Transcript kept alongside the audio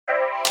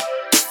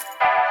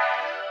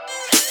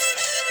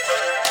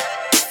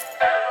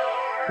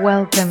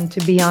Welcome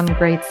to Beyond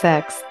Great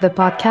Sex, the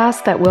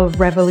podcast that will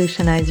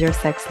revolutionize your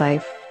sex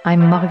life. I'm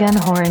Morgan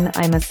Horn.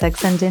 I'm a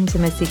sex and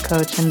intimacy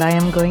coach, and I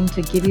am going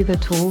to give you the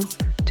tools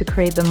to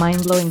create the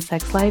mind-blowing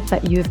sex life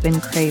that you've been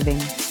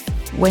craving.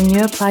 When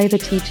you apply the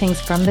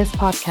teachings from this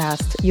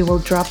podcast, you will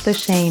drop the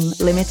shame,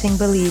 limiting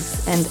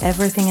beliefs, and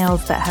everything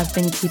else that has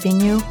been keeping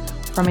you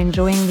from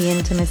enjoying the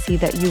intimacy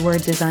that you were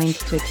designed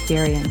to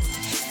experience.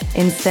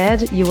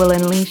 Instead, you will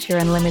unleash your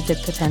unlimited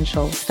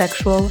potential,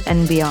 sexual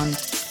and beyond.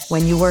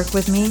 When you work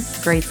with me,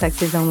 great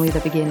sex is only the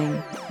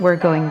beginning. We're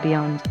going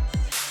beyond.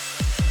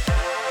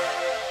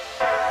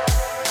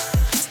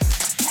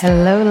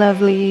 Hello,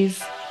 lovelies.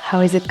 How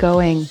is it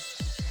going?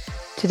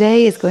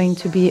 Today is going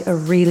to be a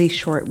really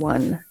short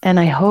one, and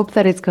I hope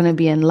that it's going to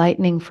be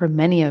enlightening for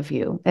many of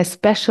you,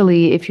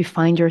 especially if you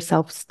find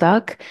yourself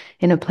stuck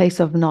in a place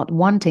of not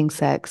wanting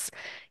sex,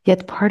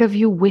 yet part of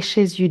you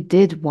wishes you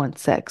did want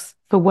sex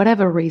for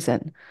whatever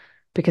reason,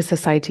 because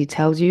society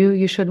tells you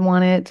you should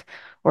want it,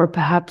 or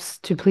perhaps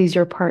to please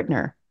your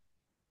partner.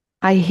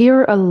 I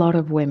hear a lot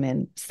of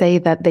women say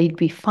that they'd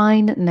be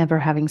fine never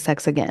having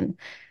sex again,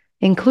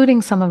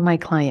 including some of my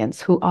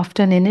clients who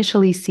often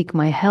initially seek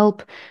my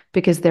help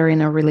because they're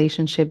in a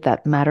relationship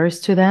that matters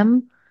to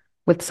them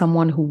with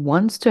someone who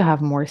wants to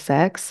have more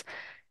sex,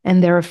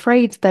 and they're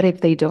afraid that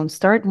if they don't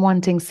start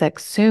wanting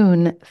sex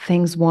soon,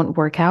 things won't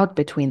work out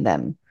between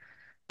them.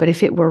 But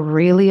if it were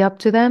really up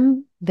to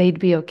them, they'd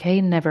be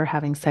okay never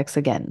having sex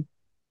again.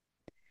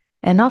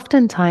 And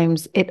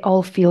oftentimes, it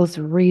all feels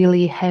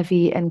really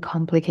heavy and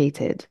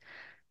complicated.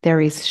 There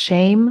is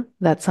shame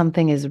that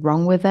something is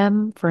wrong with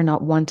them for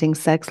not wanting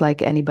sex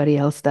like anybody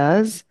else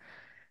does.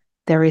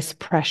 There is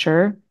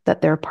pressure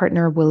that their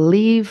partner will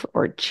leave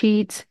or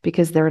cheat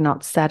because they're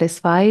not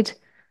satisfied.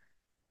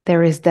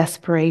 There is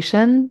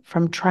desperation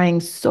from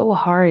trying so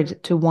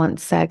hard to want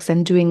sex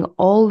and doing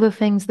all the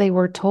things they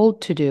were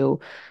told to do,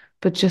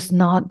 but just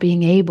not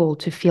being able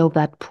to feel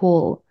that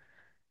pull.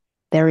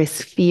 There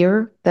is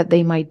fear that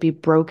they might be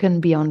broken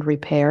beyond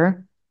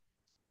repair.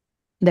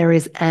 There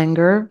is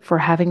anger for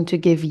having to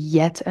give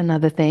yet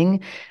another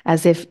thing,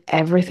 as if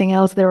everything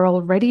else they're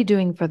already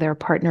doing for their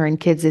partner and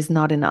kids is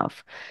not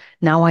enough.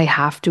 Now I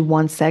have to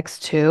want sex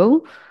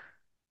too.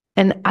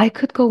 And I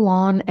could go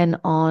on and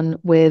on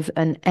with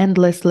an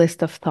endless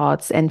list of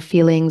thoughts and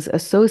feelings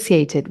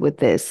associated with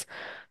this,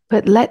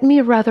 but let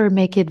me rather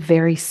make it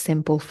very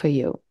simple for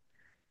you.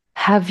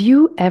 Have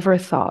you ever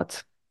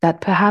thought that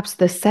perhaps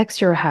the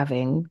sex you're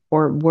having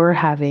or were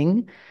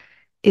having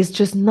is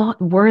just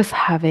not worth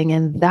having,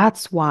 and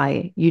that's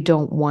why you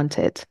don't want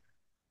it?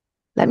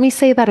 Let me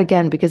say that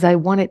again because I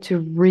want it to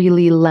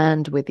really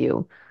land with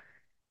you.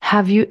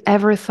 Have you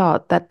ever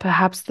thought that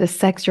perhaps the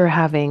sex you're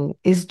having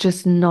is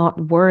just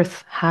not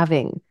worth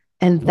having,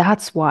 and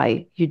that's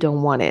why you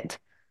don't want it?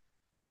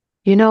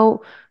 You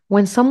know,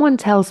 when someone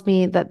tells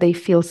me that they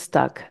feel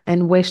stuck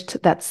and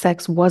wished that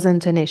sex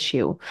wasn't an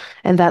issue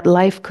and that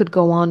life could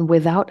go on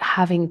without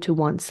having to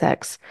want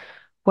sex,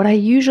 what I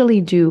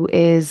usually do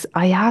is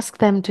I ask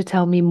them to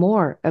tell me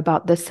more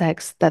about the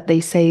sex that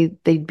they say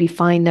they'd be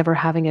fine never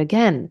having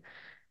again.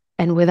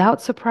 And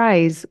without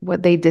surprise,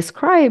 what they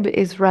describe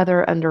is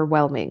rather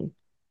underwhelming.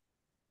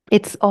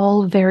 It's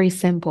all very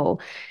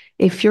simple.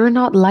 If you're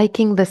not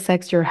liking the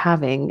sex you're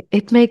having,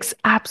 it makes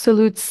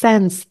absolute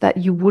sense that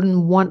you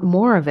wouldn't want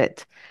more of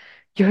it.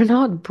 You're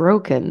not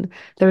broken.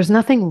 There's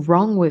nothing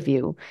wrong with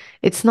you.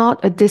 It's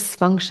not a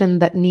dysfunction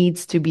that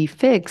needs to be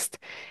fixed.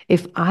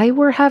 If I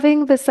were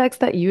having the sex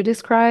that you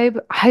describe,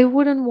 I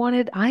wouldn't want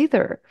it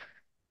either.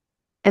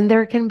 And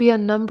there can be a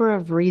number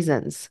of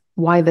reasons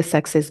why the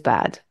sex is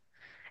bad.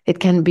 It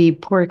can be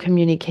poor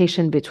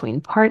communication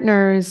between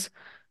partners,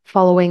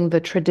 following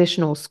the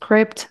traditional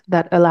script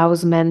that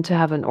allows men to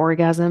have an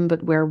orgasm,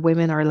 but where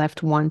women are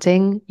left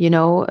wanting,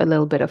 a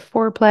little bit of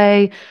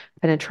foreplay,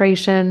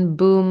 penetration,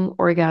 boom,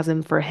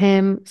 orgasm for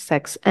him,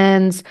 sex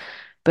ends,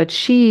 but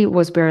she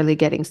was barely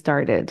getting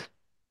started.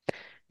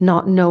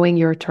 Not knowing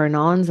your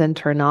turn-ons and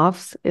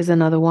turn-offs is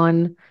another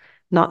one.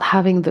 Not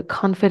having the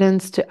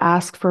confidence to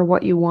ask for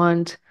what you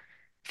want,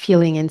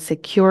 feeling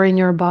insecure in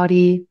your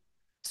body,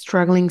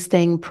 struggling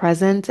staying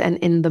present and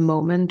in the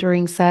moment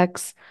during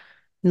sex,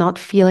 not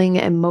feeling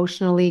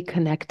emotionally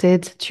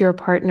connected to your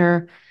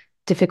partner,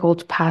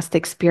 difficult past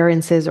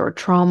experiences or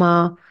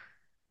trauma.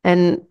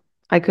 And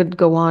I could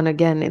go on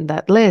again in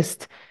that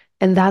list.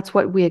 And that's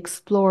what we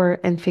explore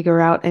and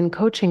figure out in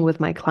coaching with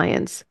my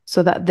clients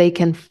so that they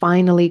can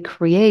finally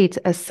create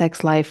a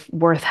sex life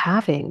worth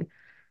having.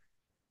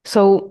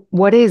 So,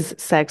 what is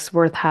sex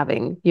worth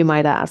having, you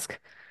might ask?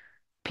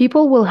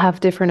 People will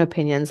have different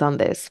opinions on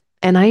this.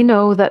 And I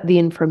know that the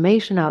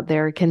information out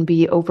there can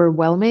be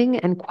overwhelming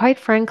and, quite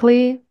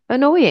frankly,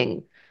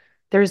 annoying.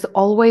 There's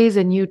always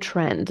a new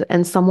trend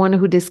and someone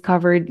who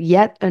discovered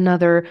yet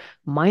another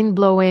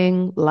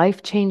mind-blowing,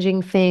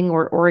 life-changing thing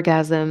or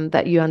orgasm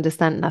that you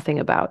understand nothing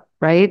about,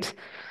 right?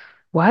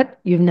 What?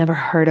 You've never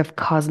heard of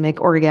cosmic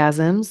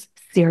orgasms?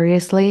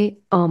 Seriously?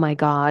 Oh my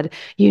God,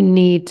 you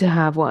need to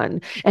have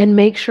one. And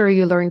make sure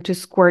you learn to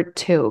squirt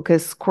too,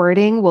 because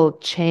squirting will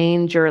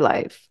change your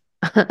life.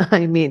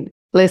 I mean,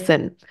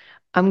 Listen,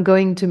 I'm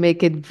going to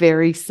make it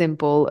very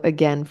simple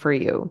again for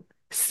you.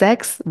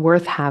 Sex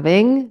worth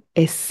having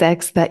is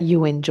sex that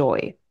you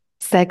enjoy,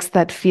 sex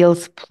that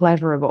feels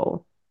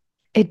pleasurable.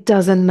 It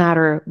doesn't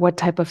matter what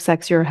type of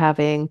sex you're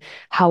having,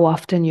 how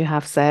often you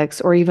have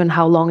sex, or even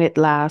how long it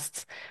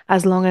lasts,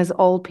 as long as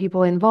all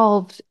people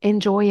involved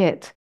enjoy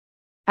it.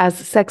 As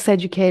sex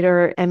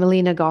educator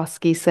Emily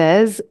Nagoski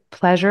says,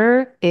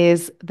 pleasure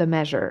is the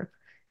measure.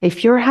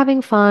 If you're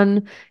having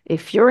fun,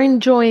 if you're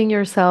enjoying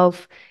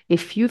yourself,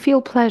 if you feel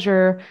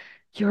pleasure,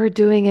 you're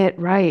doing it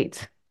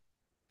right.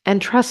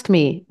 And trust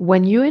me,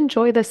 when you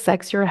enjoy the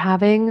sex you're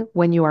having,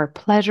 when you are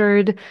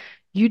pleasured,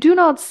 you do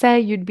not say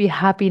you'd be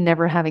happy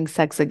never having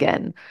sex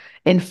again.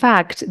 In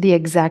fact, the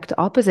exact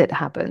opposite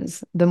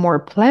happens. The more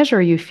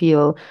pleasure you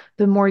feel,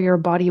 the more your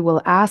body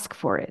will ask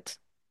for it.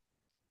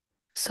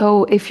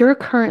 So, if you're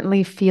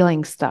currently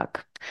feeling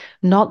stuck,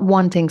 not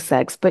wanting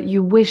sex, but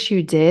you wish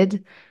you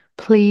did,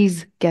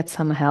 please get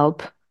some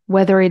help,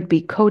 whether it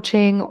be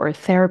coaching or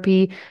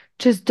therapy.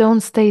 Just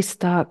don't stay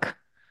stuck.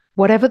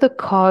 Whatever the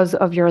cause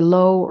of your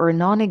low or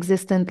non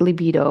existent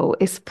libido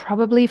is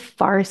probably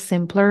far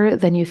simpler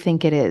than you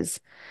think it is.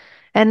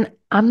 And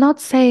I'm not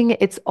saying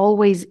it's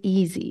always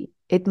easy.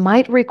 It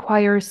might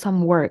require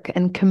some work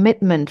and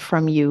commitment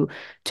from you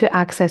to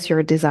access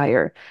your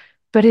desire,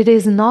 but it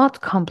is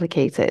not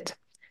complicated.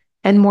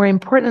 And more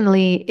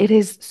importantly, it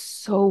is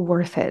so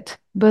worth it.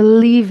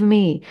 Believe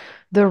me,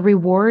 the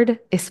reward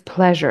is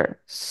pleasure,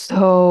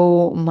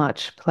 so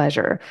much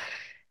pleasure.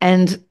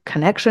 And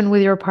connection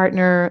with your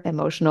partner,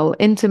 emotional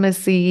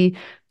intimacy,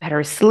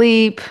 better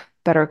sleep,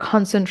 better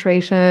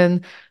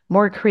concentration,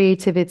 more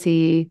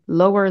creativity,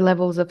 lower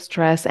levels of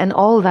stress, and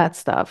all that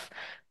stuff.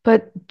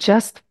 But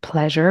just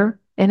pleasure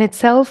in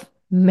itself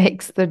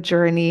makes the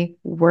journey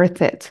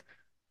worth it.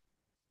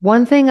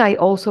 One thing I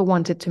also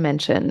wanted to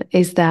mention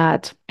is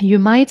that you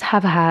might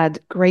have had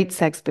great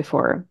sex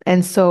before.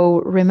 And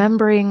so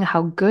remembering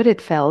how good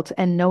it felt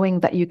and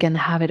knowing that you can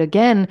have it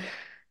again,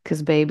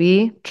 because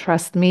baby,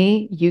 trust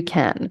me, you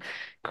can.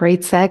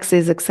 Great sex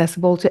is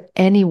accessible to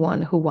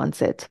anyone who wants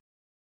it.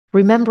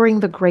 Remembering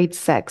the great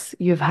sex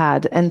you've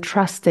had and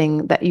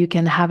trusting that you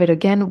can have it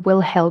again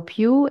will help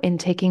you in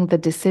taking the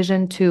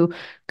decision to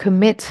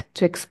commit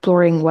to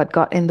exploring what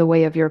got in the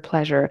way of your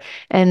pleasure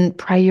and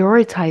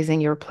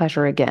prioritizing your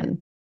pleasure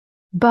again.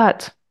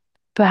 But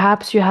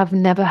perhaps you have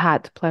never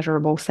had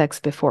pleasurable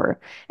sex before,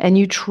 and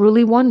you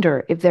truly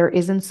wonder if there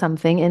isn't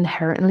something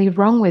inherently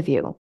wrong with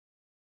you.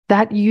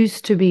 That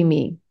used to be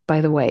me, by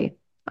the way.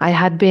 I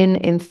had been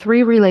in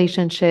 3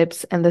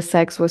 relationships, and the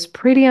sex was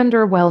pretty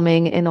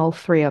underwhelming in all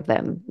 3 of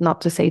them, not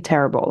to say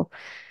terrible.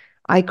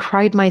 I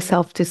cried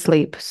myself to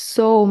sleep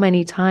so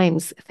many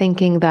times,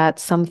 thinking that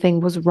something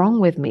was wrong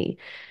with me.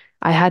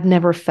 I had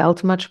never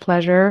felt much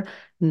pleasure,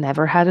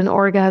 never had an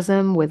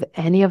orgasm with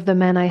any of the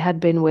men I had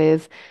been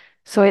with,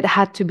 so it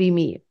had to be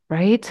me,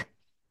 right?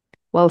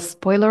 Well,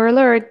 spoiler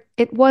alert,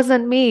 it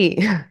wasn't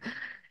me.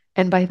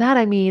 And by that,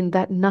 I mean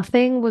that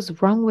nothing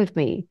was wrong with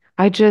me.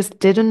 I just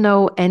didn't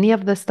know any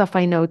of the stuff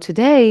I know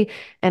today,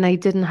 and I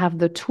didn't have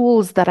the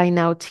tools that I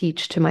now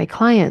teach to my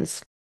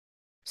clients.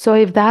 So,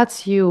 if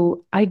that's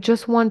you, I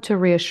just want to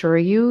reassure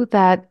you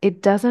that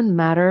it doesn't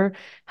matter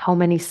how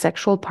many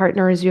sexual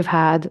partners you've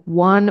had,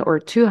 1 or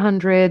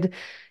 200.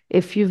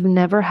 If you've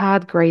never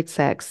had great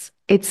sex,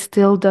 it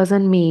still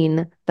doesn't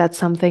mean that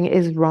something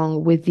is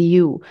wrong with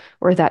you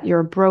or that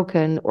you're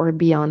broken or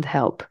beyond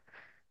help.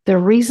 The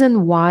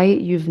reason why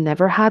you've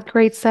never had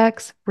great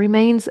sex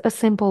remains a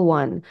simple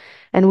one,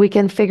 and we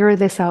can figure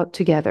this out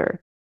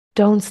together.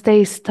 Don't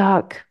stay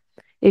stuck.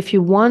 If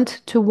you want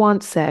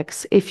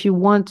sex, if you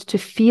want to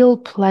feel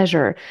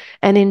pleasure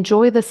and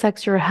enjoy the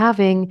sex you're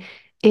having,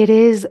 it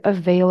is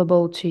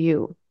available to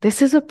you.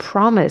 This is a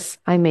promise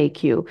I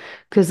make you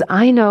because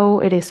I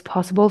know it is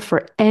possible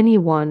for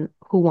anyone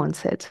who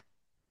wants it.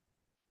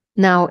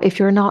 Now, if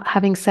you're not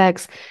having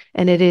sex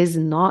and it is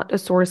not a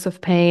source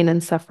of pain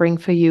and suffering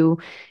for you,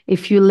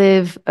 if you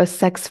live a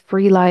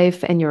sex-free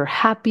life and you're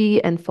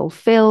happy and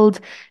fulfilled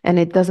and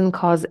it doesn't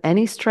cause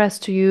any stress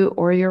to you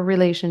or your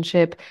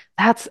relationship,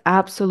 that's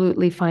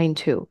absolutely fine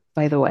too,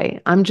 by the way.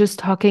 I'm just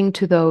talking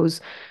to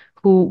those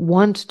who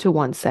want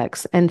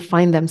sex and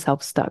find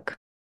themselves stuck.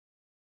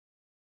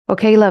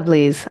 Okay,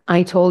 lovelies,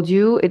 I told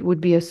you it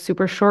would be a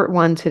super short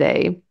one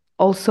today.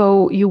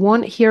 Also, you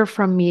won't hear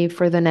from me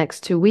for the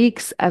next 2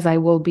 weeks as I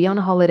will be on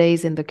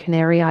holidays in the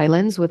Canary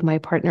Islands with my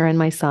partner and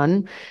my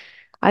son.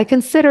 I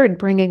considered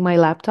bringing my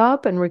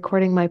laptop and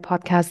recording my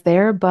podcast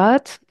there,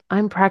 but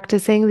I'm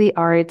practicing the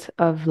art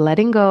of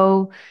letting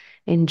go,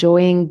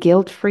 enjoying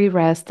guilt-free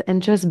rest,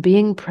 and just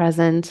being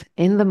present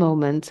in the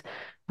moment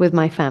with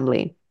my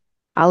family.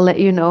 I'll let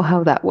you know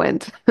how that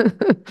went.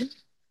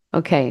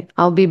 Okay,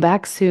 I'll be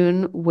back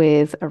soon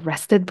with a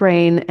rested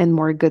brain and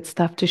more good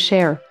stuff to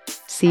share.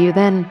 See you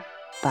then.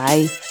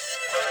 Bye.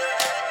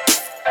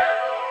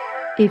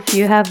 If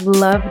you have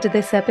loved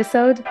this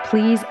episode,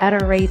 please add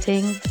a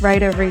rating,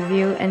 write a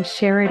review, and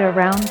share it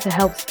around to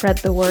help spread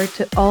the word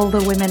to all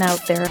the women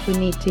out there who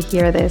need to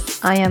hear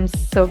this. I am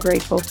so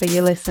grateful for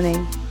you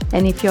listening.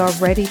 And if you are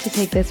ready to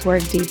take this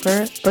work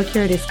deeper, book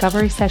your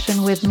discovery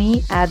session with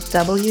me at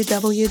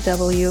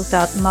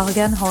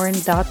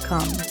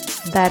www.morganehorn.com.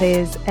 That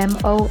is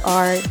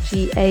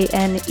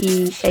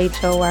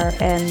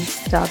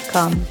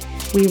morganehorn.com.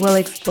 We will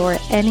explore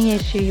any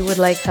issue you would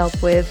like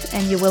help with,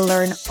 and you will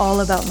learn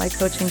all about my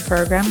coaching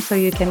program so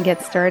you can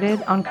get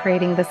started on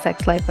creating the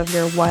sex life of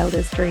your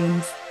wildest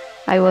dreams.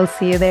 I will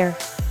see you there.